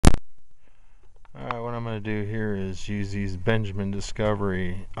Alright, what I'm going to do here is use these Benjamin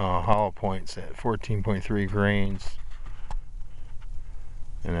Discovery hollow points at 14.3 grains.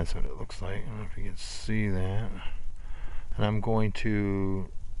 And that's what it looks like. I don't know if you can see that. And I'm going to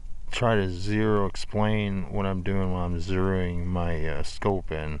try to explain what I'm doing while I'm zeroing my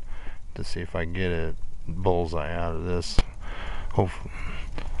scope in to see if I get a bullseye out of this. Hopefully.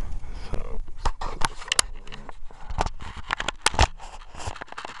 So.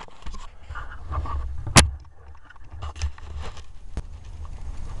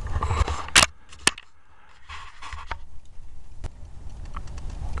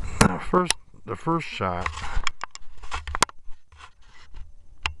 Now the first shot,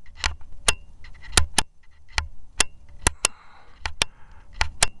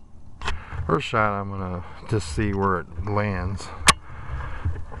 I'm gonna just see where it lands.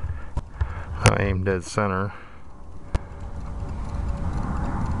 I aim dead center.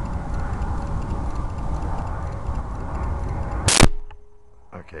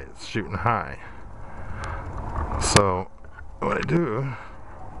 Okay, it's shooting high. So what I do,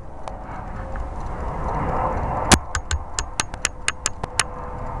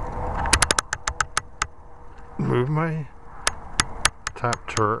 move my top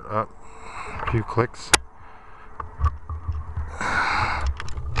turret up a few clicks.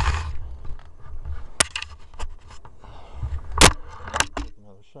 Take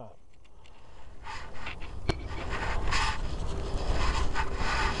another shot.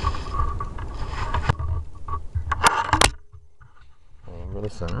 Over the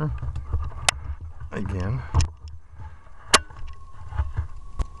center. Again.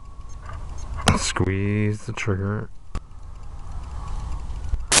 Squeeze the trigger.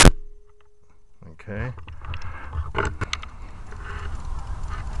 Okay. Take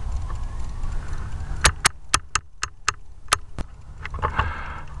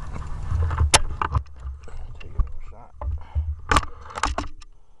another shot.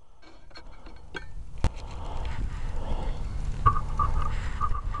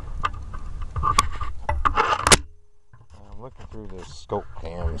 I'm looking through this scope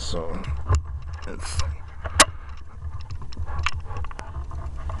cam, so it's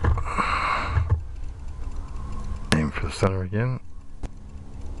aim for the center again.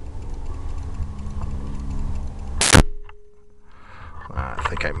 I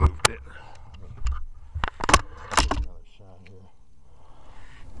think I moved it. Take another shot here.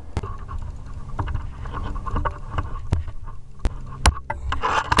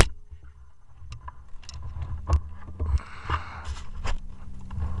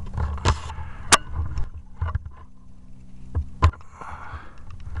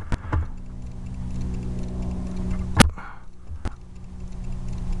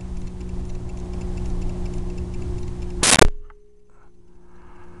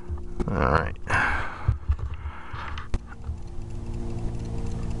 Alright.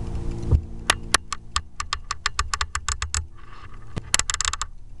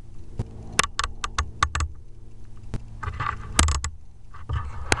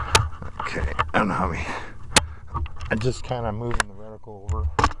 Okay, I don't know how I just kind of moving the reticle over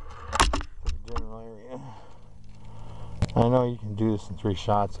to the general area. I know you can do this in 3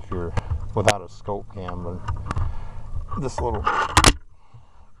 shots if you're without a scope cam, but this little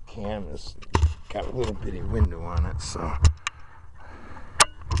cam has got a little bitty window on it, so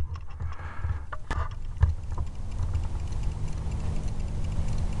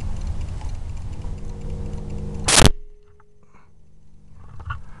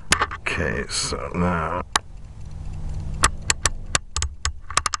okay, so now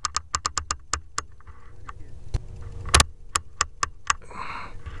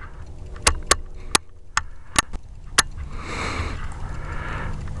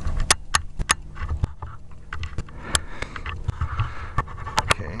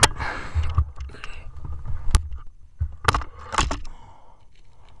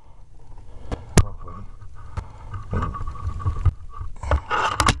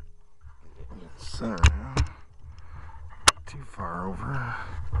center now. Too far over.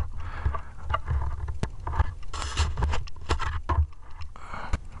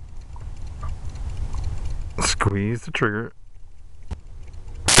 Squeeze the trigger.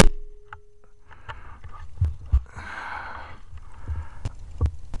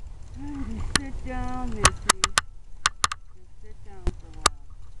 Just sit down, Missy. Just sit down for a while.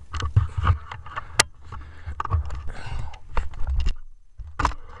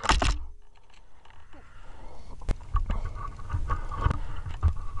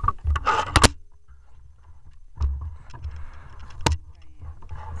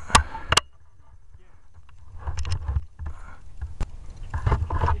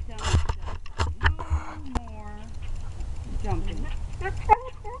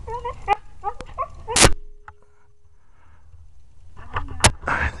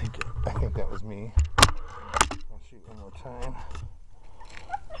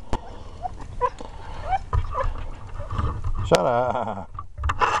 Shut up.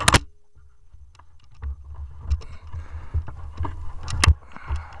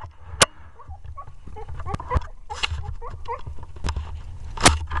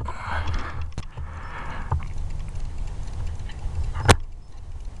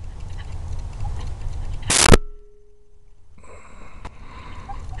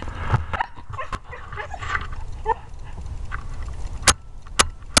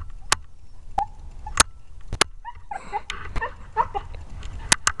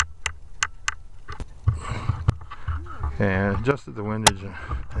 And adjusted the windage and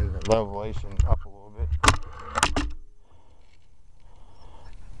the elevation up a little bit.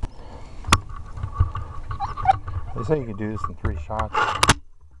 They say you could do this in 3 shots.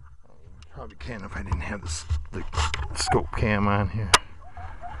 Probably can if I didn't have the scope cam on here.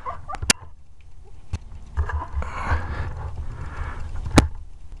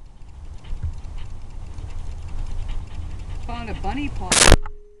 Found a bunny paw.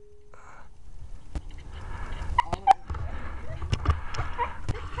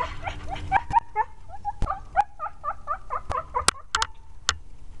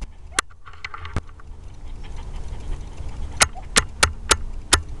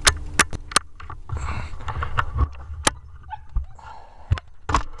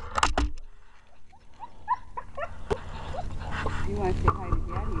 You want to say hi to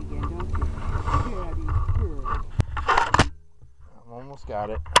Daddy again, don't you? Daddy, good. I almost got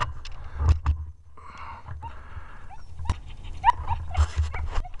it.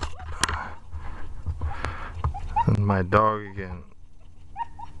 And my dog again.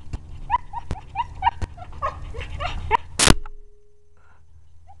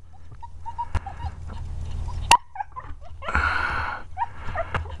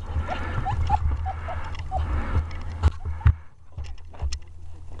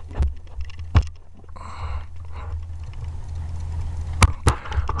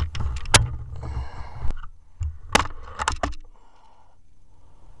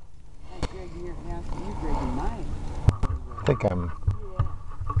 I think I'm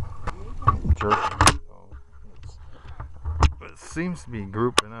jerking. But it seems to be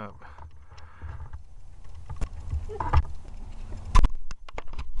grouping up.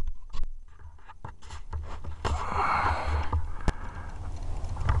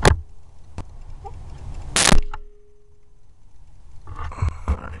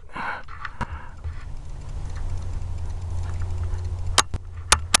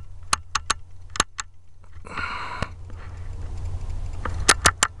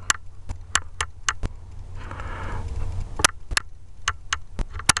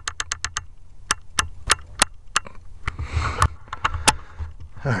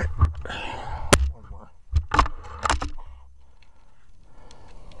 All right. One more.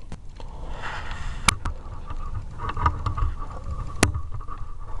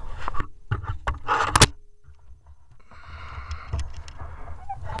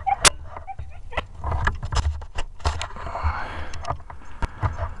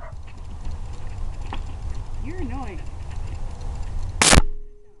 You're annoying.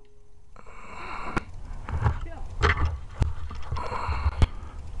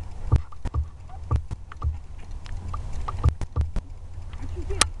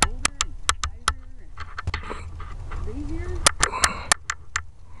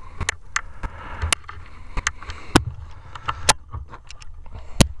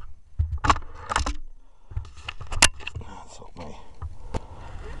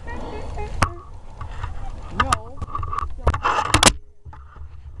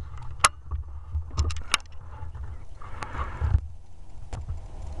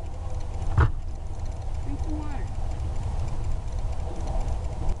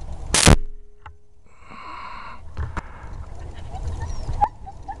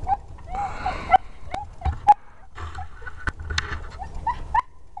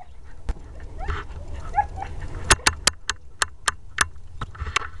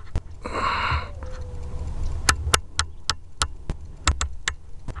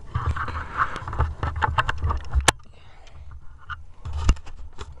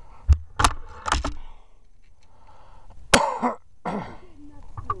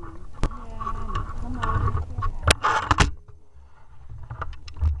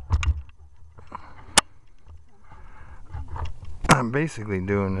 I'm basically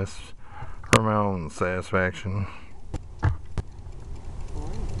doing this for my own satisfaction.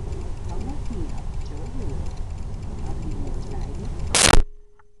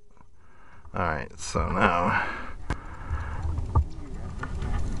 Alright, so now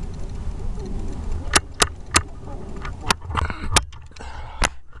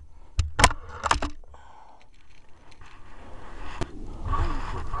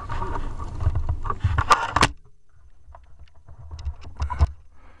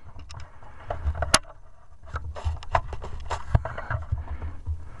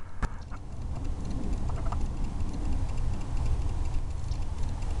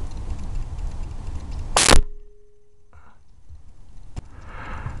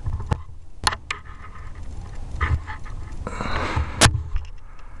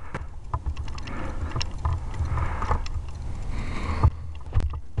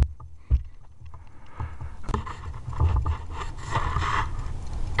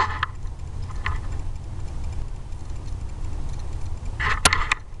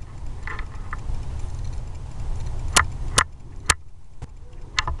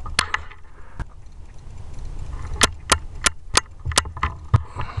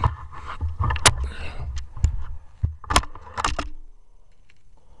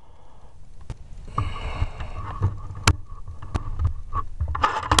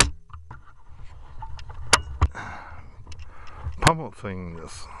thing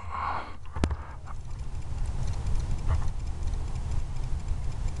this.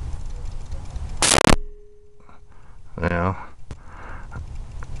 Yeah.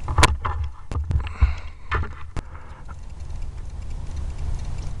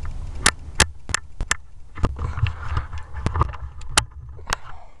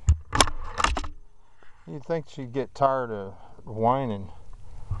 You'd think she'd get tired of whining.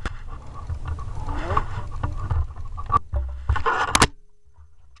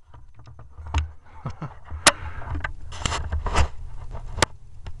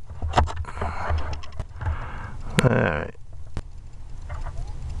 Alright.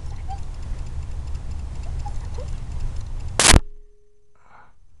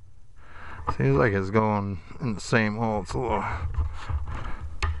 Seems like it's going in the same hole. It's a little...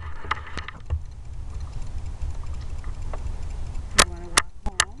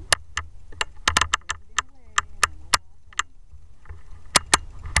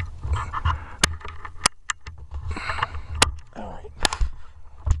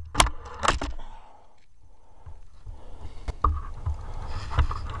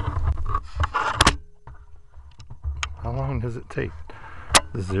 How long does it take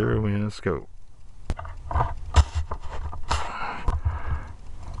to zero in a scope?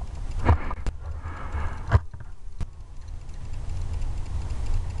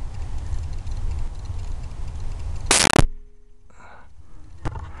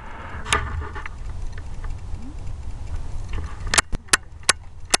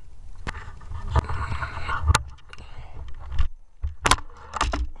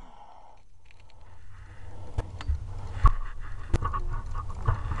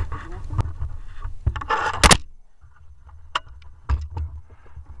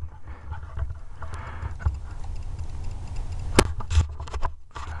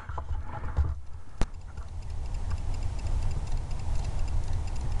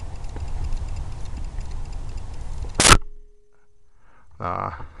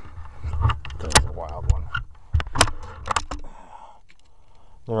 That was a wild one.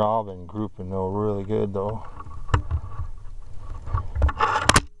 They're all been grouping though really good though.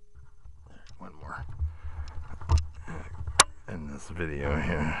 One more in this video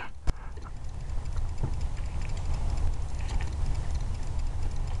here.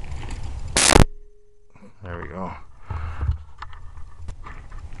 There we go.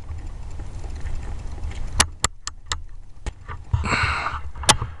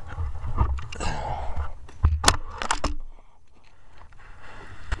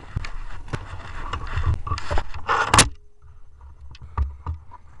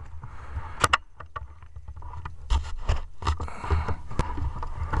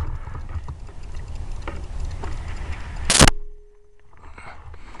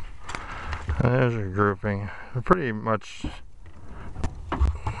 There's your grouping. They're pretty much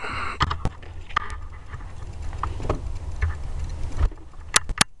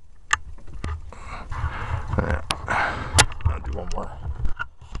yeah. I'll do one more.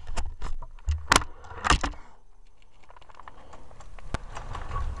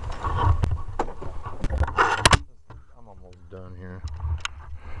 I'm almost done here.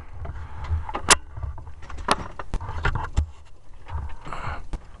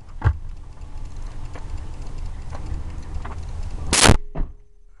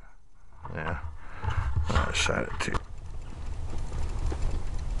 Yeah, I shot it too.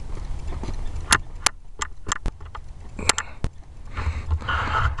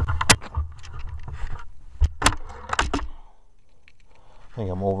 I think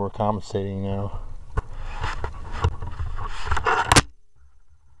I'm overcompensating now.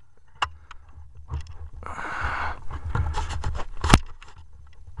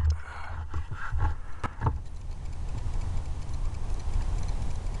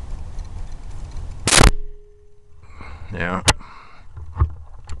 Yeah.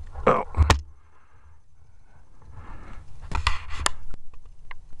 Oh.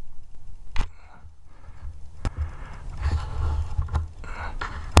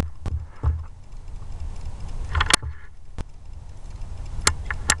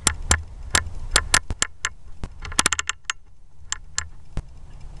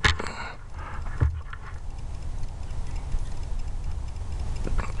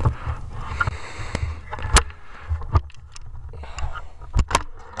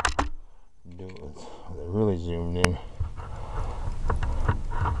 They really zoomed in.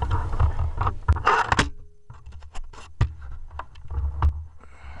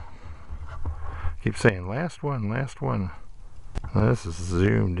 Keep saying last one, last one. Now this is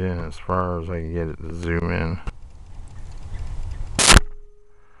zoomed in as far as I can get it to zoom in.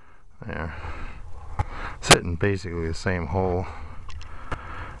 There. It's hitting basically the same hole.